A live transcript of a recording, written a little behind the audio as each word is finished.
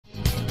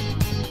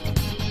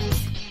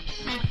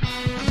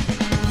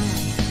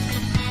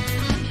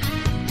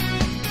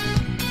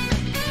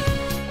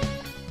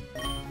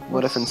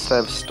What if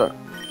instead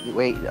of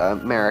wait,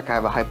 Marek, I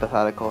have a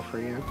hypothetical for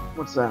you.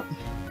 What's that?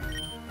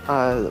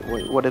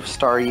 What if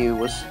Staryu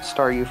was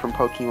Staryu from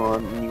Pokemon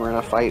and you were in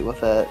a fight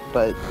with it,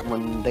 but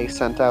when they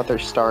sent out their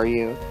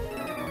Staryu,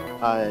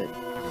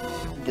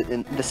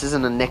 this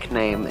isn't a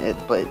nickname,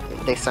 but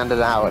they send it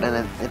out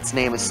and its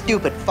name is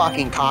Stupid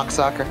Fucking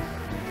Cocksucker.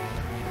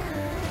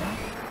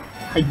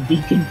 I'd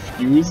be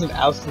confused and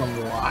ask them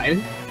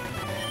why.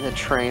 The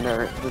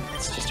trainer,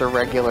 it's just a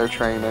regular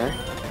trainer.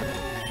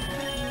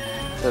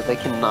 So they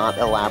cannot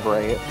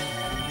elaborate.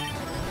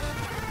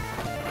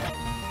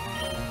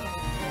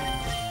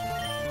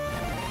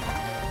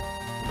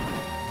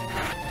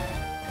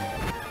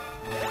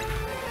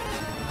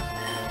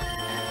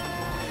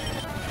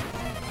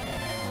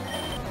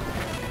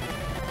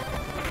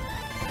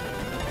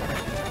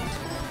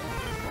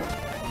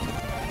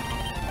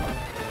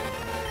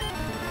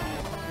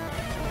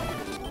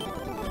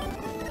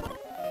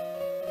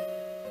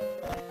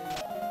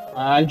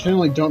 I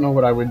generally don't know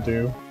what I would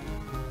do.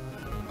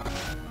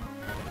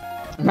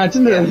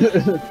 Imagine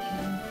the...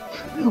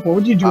 What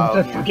would you do if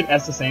that fucking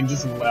SSN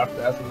just left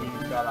after we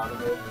got out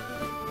of it?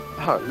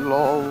 Oh,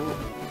 lol.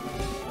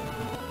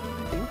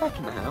 I think that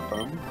can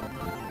happen.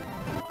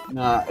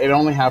 Nah, it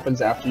only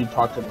happens after you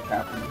talk to the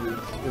captain who's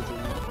busy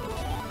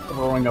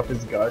throwing up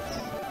his guts.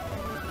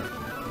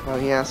 Oh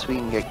yeah, so we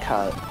can get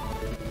cut.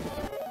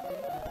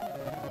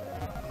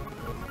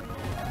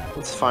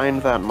 Let's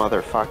find that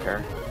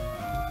motherfucker.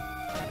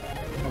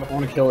 I don't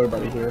want to kill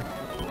everybody here.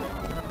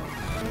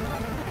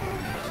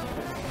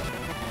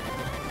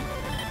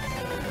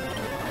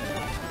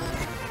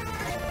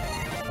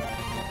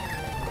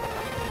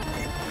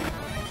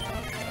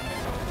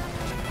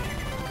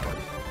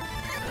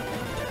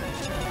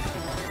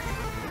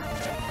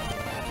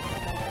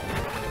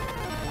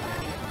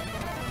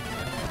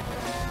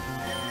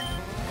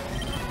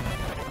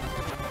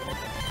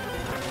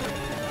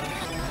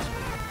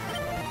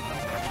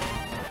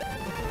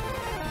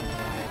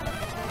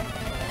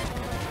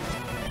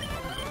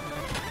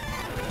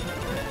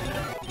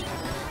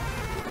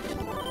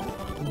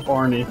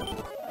 Barney.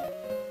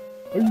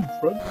 Hey,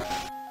 Fred.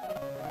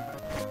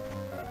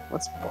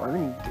 What's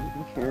Barney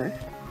doing here?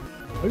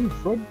 Hey,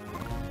 Fred.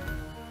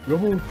 You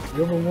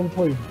ever want to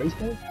play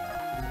baseball?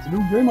 It's a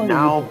new game I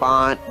No,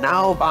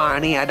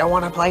 Barney, I don't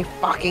want to play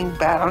fucking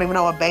I don't even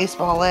know what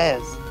baseball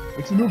is.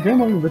 It's a new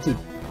game I invented.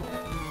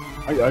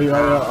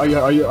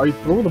 I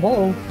throw the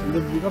ball, and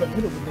then you gotta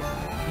hit it with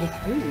this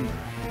thing.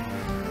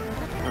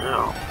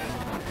 No.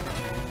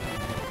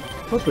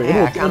 Trust me,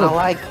 Yeah, I kinda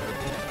like...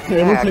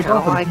 Yeah, I kinda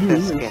like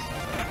this game. game.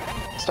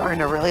 Starting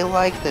to really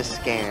like this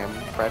game.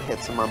 Fred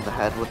hits him on the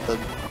head with the...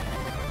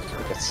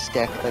 like a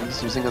stick that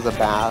he's using as a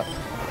bat.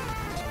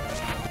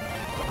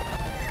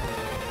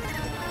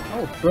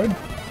 Oh, Fred.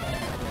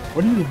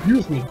 Why do you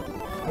abuse me?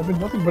 I've been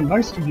nothing but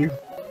nice to you.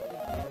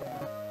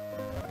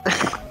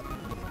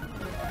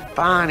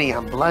 Barney,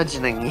 I'm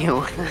bludgeoning you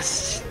with a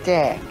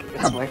stick.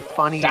 It's my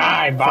funny...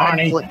 Die,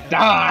 Barney!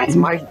 Die!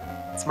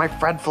 It's my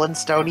Fred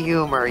Flintstone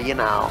humor, you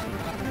know.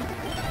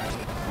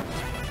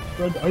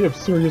 Fred, I have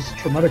serious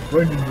traumatic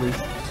brain injuries.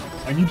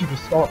 I need you to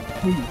stop,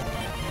 please.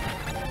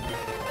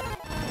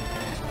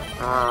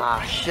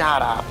 Ah,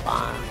 shut up,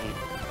 Barney.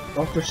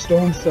 Dr.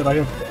 Stone said I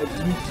have at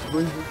least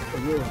 3 weeks to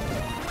live.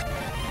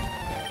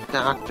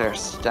 Dr.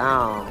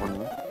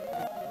 Stone.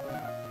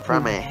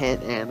 From a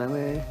hit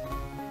anime.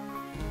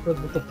 Fred,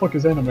 what the fuck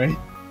is anime?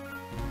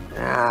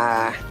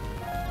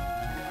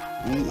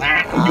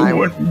 You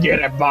wouldn't get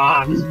it,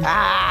 Bonds!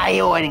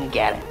 You wouldn't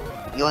get it.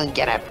 You wouldn't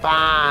get it,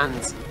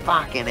 Bonds.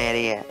 Fucking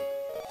idiot.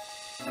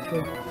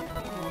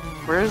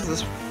 Where's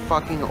this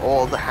fucking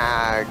old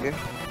hag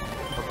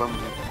of a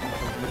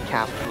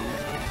captain?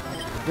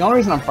 The only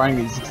reason I'm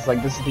finding these is because,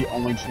 like, this is the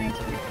only chance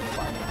we can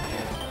find them.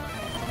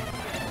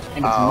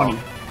 And it's money.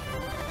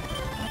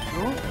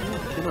 Well,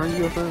 you can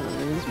argue with it.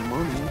 It is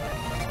money.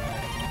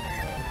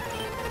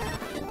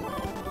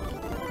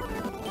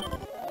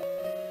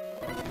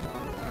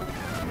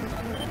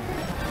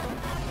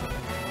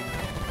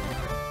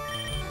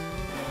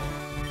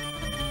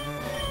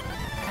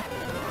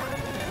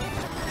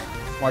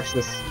 Watch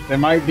this. There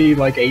might be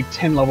like a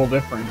 10 level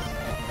difference.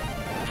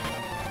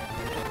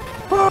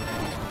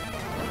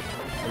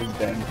 He's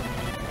dead.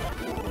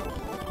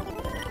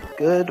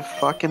 Good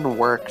fucking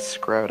work,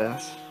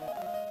 Scrotus.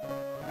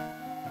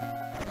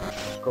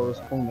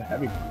 Scrotus pulling the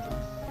heavy punches.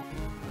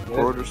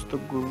 Scrotus the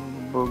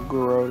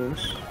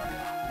Grotus.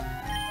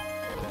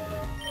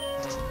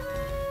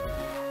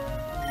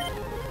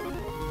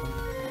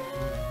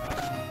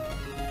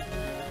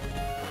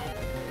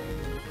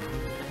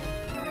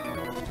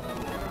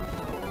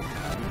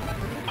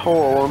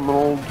 Oh, I'm an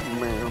old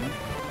man.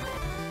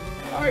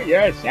 Oh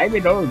yes, I'm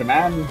an old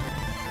man.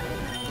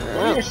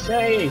 What do you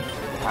say?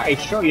 I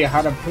show you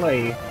how to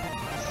play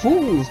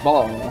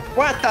foosball.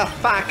 What the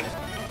fuck?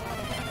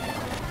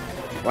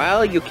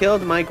 Well, you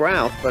killed my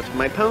Growth, but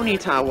my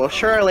Ponyta will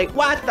surely...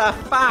 What the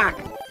fuck?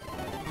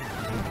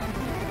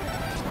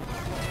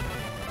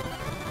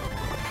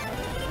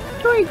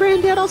 Sorry,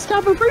 Granddad, I'll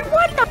stop him for you.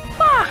 What the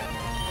fuck?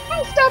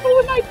 I'll stop him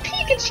with my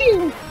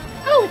Pikachu!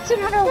 Oh, it's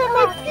another one!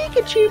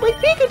 My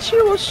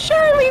Pikachu will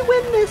surely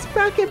win this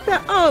fucking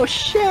battle! Oh,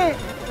 shit!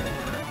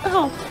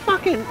 Oh,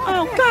 fucking,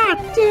 oh,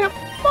 goddamn,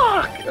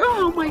 fuck!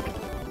 Oh my...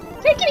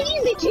 Take it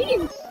easy,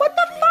 jeez! What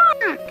the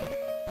fuck?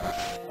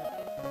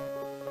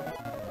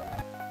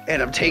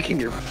 And I'm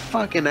taking your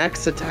fucking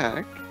X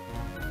attack.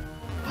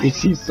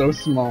 He's so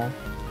small.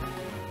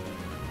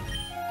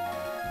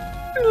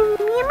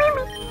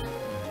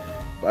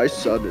 My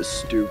son is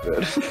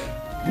stupid.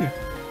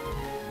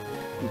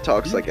 He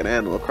talks like an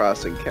Animal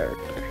Crossing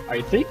character.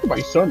 I think my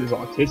son is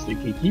autistic.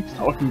 He keeps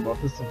talking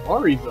about the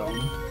Safari Zone.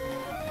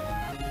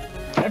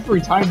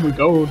 Every time we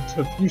go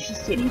to Fuchsia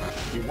City,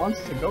 he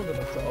wants to go to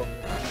the zone.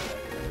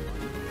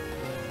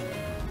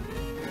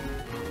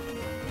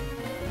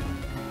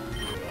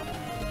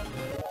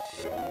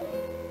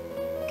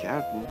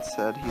 Captain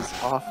said he's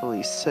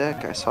awfully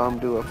sick. I saw him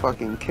do a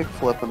fucking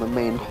kickflip in the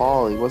main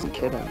hall. He wasn't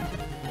kidding.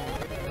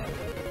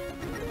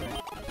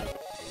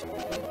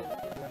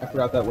 I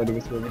forgot that lady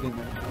was here. We didn't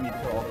need to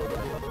go all the way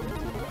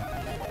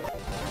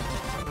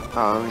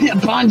to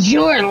the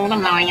Bonjour, little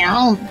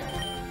Mario!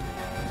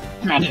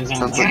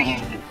 sounds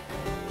like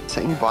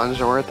saying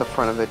bonjour at the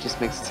front of it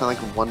just makes it sound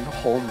like one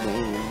whole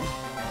name.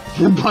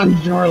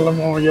 Bonjour,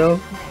 Lemurio.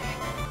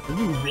 Are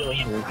you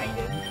really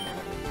invited?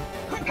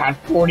 I got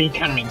 40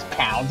 kinds,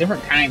 pal.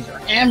 Different kinds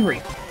are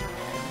everywhere.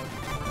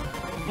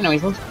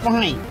 Anyways, let's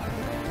fly.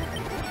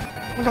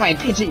 Look at my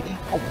Pidgey.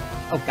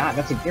 Oh god,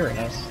 that's a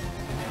Gyarados.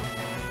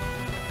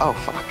 Oh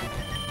fuck.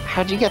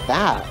 How'd you get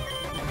that?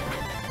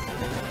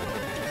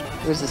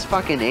 There's this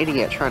fucking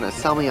idiot trying to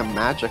sell me a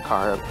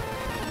Magikarp.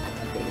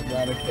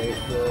 Eradicate,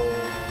 bro.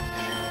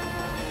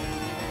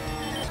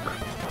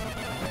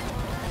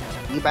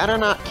 You better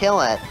not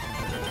kill it.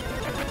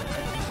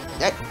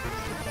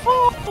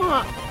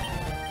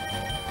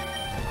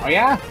 Oh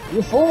yeah?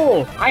 You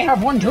fool! I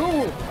have one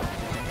too!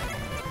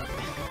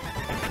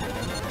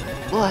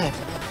 What?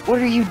 What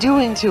are you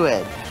doing to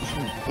it?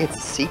 It's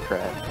a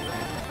secret.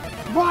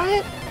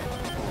 What?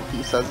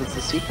 He says it's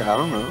a secret, I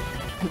don't know.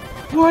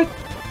 What?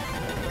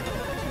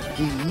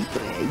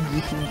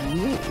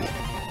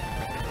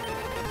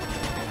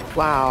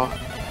 Wow.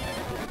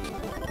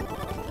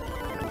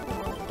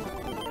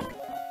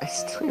 I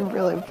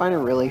still find it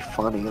really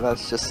funny.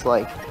 That's just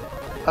like,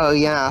 oh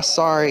yeah,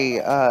 sorry,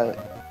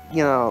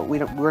 you know,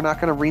 we're not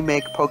gonna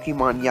remake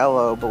Pokemon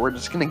Yellow, but we're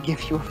just gonna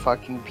give you a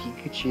fucking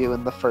Pikachu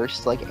in the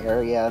first, like,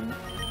 area, and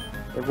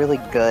they're really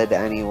good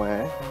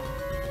anyway.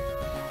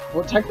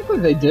 Well, technically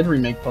they did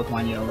remake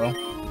Pokemon Yellow.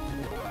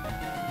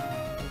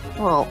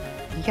 Well,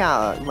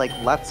 yeah, like,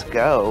 let's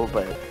go,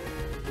 but...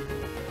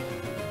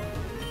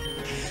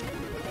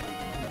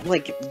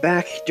 like,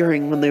 back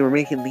during when they were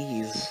making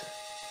these.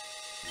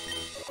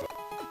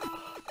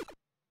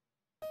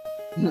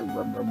 I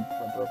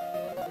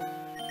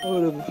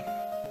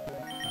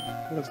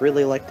would've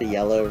really liked the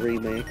Yellow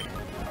remake.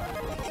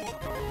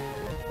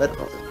 But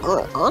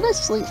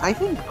honestly, I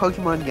think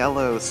Pokemon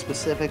Yellow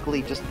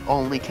specifically just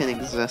only can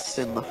exist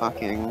in the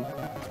fucking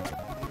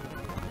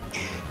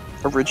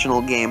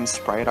original game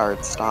sprite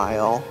art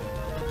style.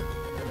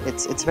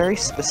 It's very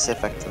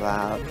specific to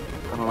that.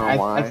 I don't know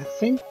why. I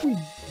think we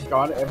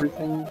got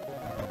everything.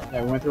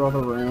 Yeah, we went through all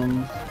the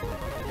rooms.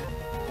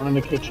 Went in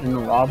the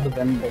kitchen, robbed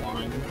them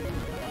blind.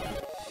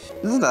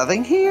 There's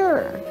nothing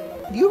here!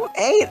 You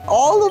ate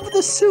all of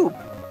the soup!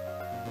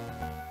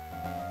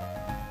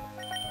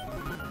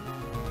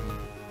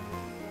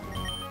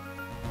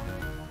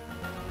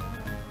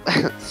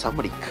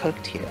 Somebody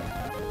cooked here.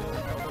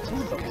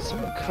 Someone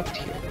cooked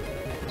here.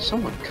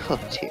 Someone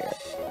cooked here.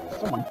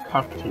 Someone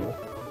cucked you.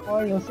 Oh,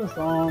 yes, this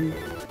on.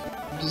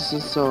 This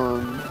is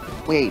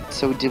wait,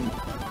 so did...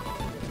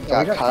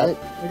 Yeah, got cut?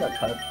 We got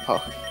cut. Oh,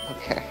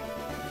 okay.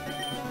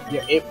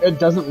 Yeah, it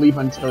doesn't leave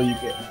until you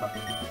get cut.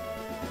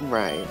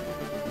 Right.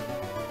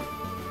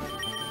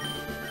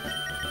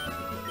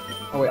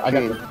 Oh wait, I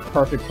got the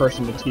perfect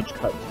person to teach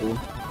cut to.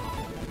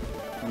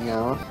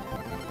 Yeah.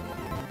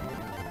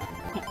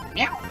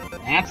 Yeah,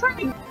 that's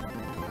right.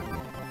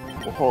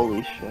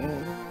 Holy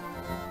shit.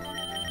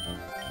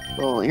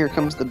 Well, here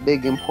comes the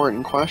big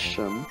important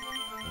question.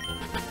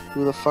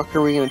 Who the fuck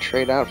are we gonna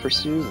trade out for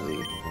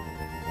Susie?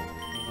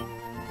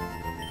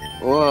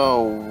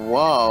 Whoa,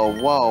 whoa,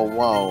 whoa,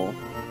 whoa.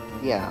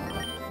 Yeah.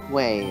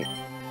 Wait.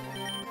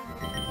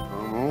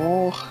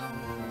 Oh.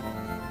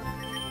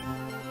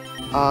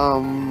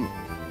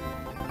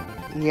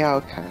 Yeah,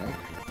 okay.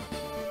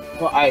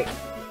 Well, I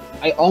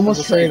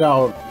almost traded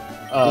out.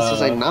 This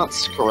is a not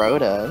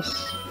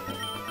Scrotus.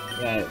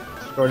 Yeah,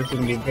 Scrotus is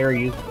gonna be very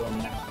useful in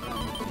next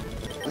time.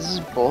 This is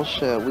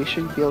bullshit. We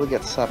should be able to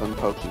get 7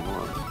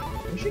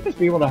 Pokemon. We should just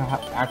be able to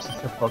have access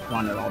to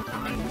Pokemon at all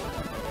times.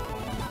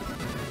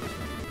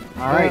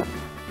 Alright.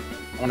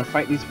 I want to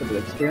fight these for the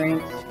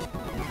experience.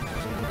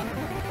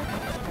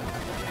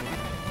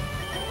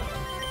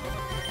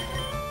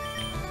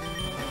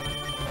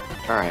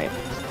 Alright.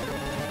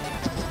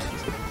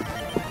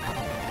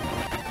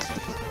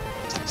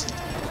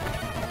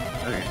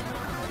 Alright.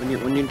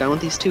 When you're done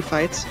with these 2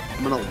 fights,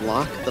 I'm gonna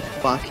lock the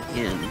fuck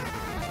in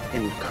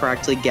and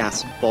correctly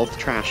guess both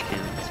trash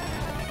cans.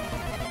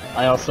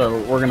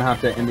 we're gonna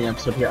have to end the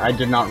episode here. I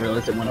did not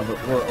realize it went over.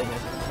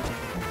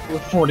 We're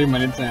 40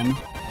 minutes in.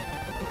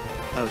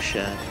 Oh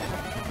shit.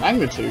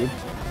 Magnitude?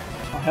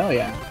 Oh hell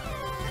yeah.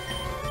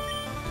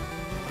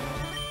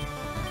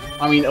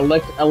 I mean,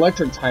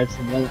 electric types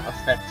won't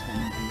affect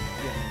him.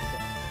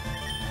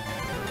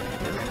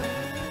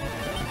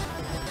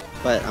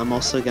 But I'm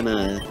also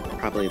gonna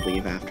probably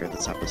leave after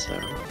this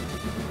episode.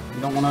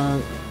 You don't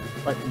wanna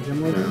fight the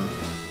gym leader?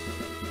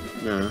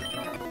 No. No.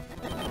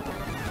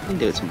 I can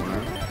do it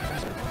tomorrow.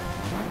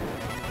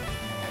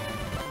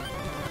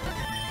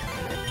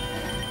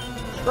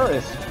 Screw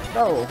this.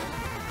 Go.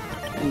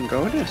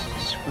 Go to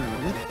screw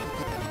it.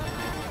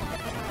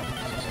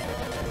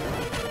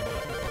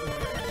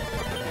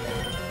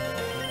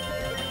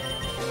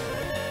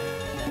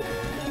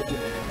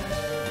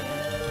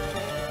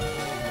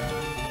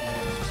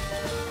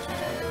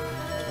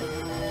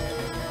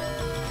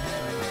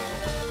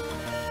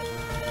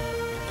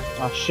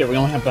 Oh shit, we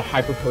only have the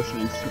hyper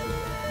potion and super potion.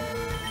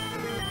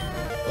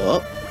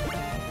 Oh.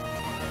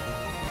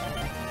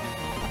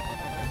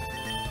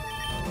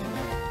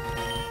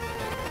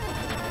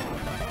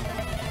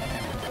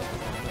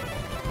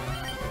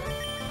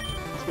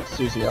 Let's get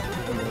Susie up.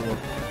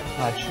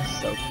 God, she's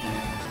so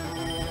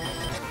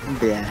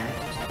cute. Yeah.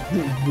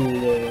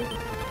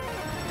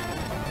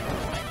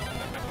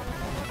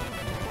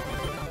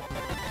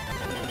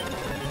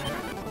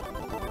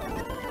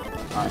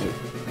 Alright.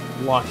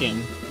 Lock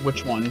in.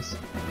 Which ones?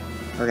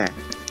 Okay.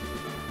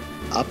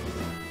 Up.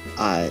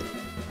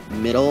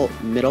 Middle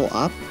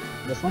up.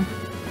 This one?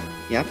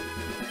 Yep.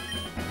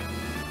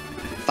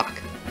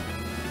 Fuck.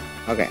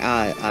 Okay,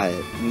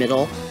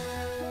 middle.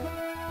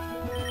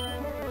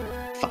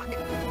 Fuck.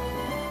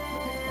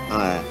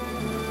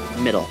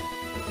 Middle.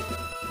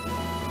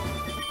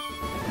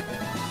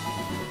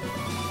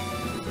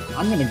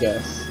 I'm gonna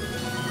guess.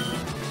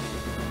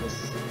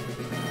 This.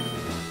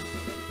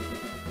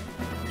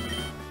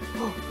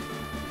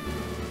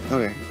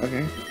 Okay,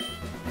 okay.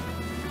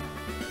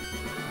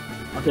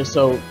 Okay,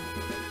 so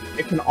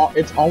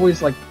it's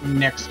always like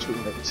next to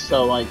it.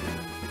 So like,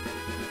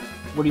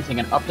 what are you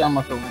thinking? Up, down,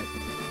 left, or right?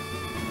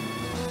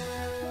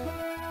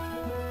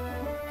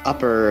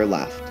 Upper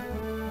left.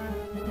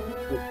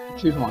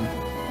 Choose one.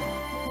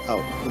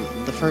 Oh,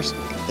 the first,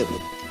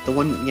 the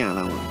one, yeah,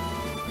 that one.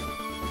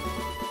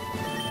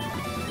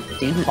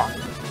 Damn it. Fuck.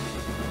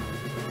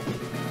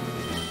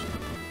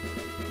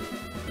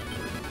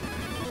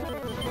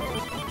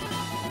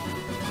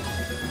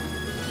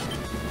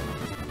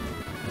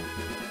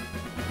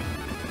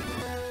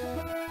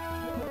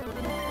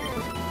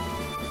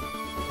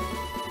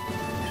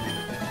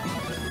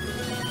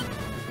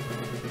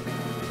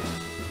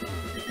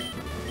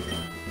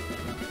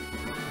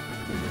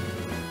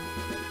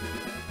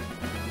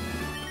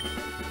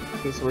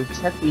 Okay, so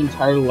we've checked the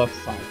entire left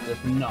side.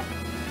 There's nothing.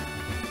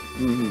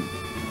 Mm-hmm.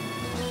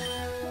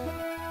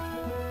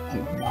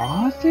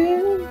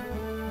 Nothing?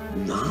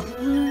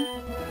 Nothing?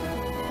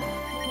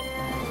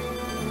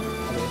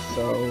 Okay,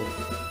 so...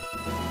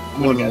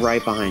 I'm One gonna guess.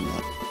 right behind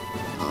that.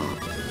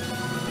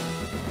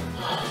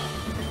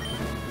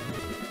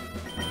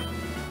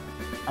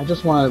 I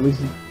just want to at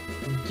least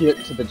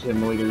get to the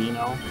gym leader, you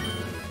know?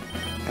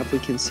 Have we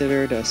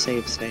considered a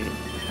save state?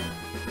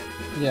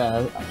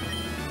 Yeah,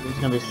 it's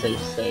gonna be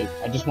safe.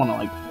 I just want to,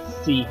 like,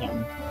 see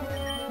him.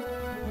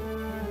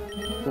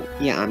 Well,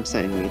 yeah, I'm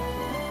saying we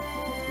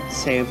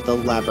save the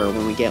lever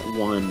when we get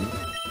one,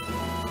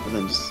 and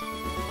then just,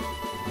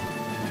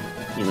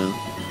 you know.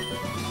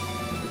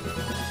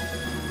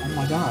 Oh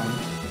my god.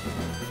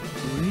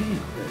 Weird.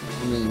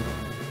 I mean...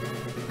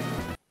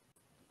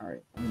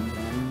 Alright, and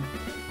then...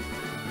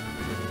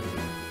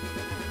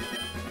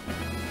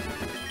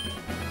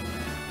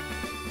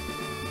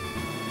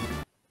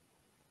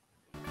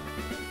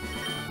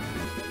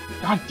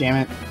 God damn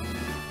it.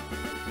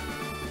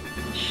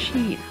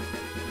 Shit.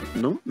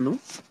 No, no.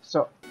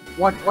 So,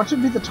 what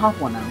should be the top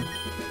one now?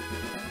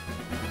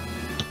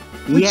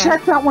 We Yeah.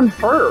 checked that one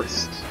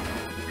first!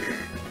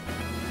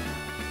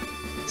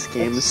 This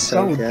game That's is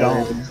so good.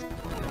 dumb.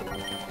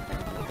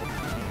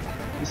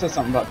 You said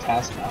something about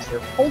Taskmaster.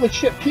 Holy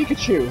shit,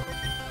 Pikachu!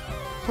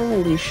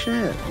 Holy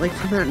shit, like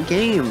from that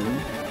game.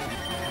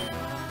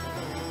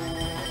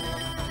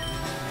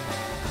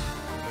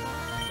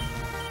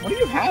 What do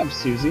you have,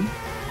 Susie?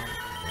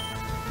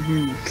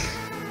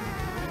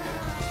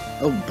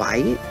 Oh,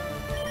 bite?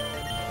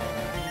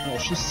 Oh,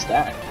 she's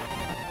stacked.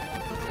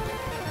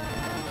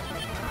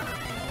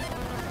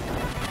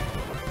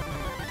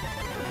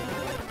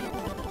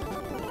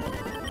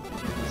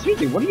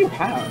 Susie, what do you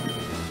have?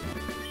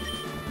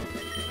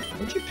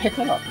 What'd you pick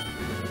up?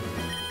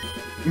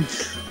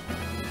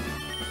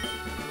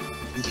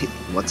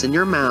 What's in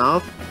your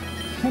mouth?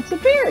 It's a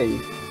berry!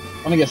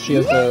 Let me guess, she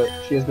has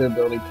the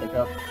ability to pick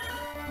up.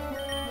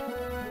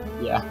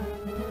 Yeah.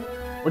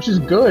 Which is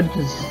good,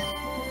 because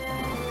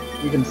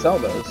we can sell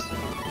those.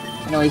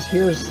 Anyways,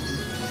 here's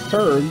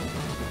Serg.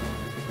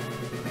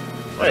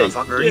 What the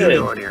fuck are you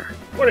doing here?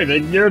 What do you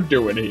think you're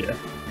doing here?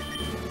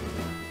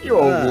 You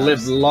won't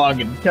live long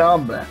in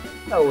combat.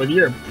 Not with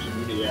your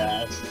puny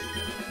ass.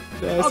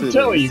 I'll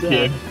tell you,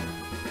 kid.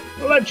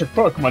 Electric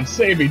Pokemon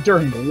saved me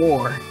during the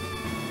war.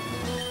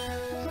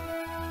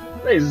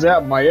 They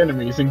zapped my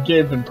enemies and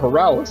gave them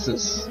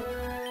paralysis.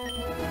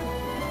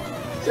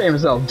 Same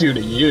as I'll do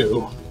to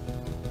you.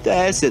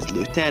 This is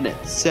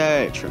Lieutenant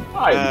Surge from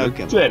I'm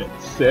Pokemon.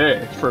 Lieutenant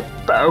Surge for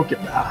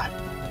Pokemon.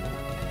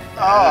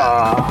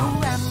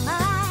 Ah.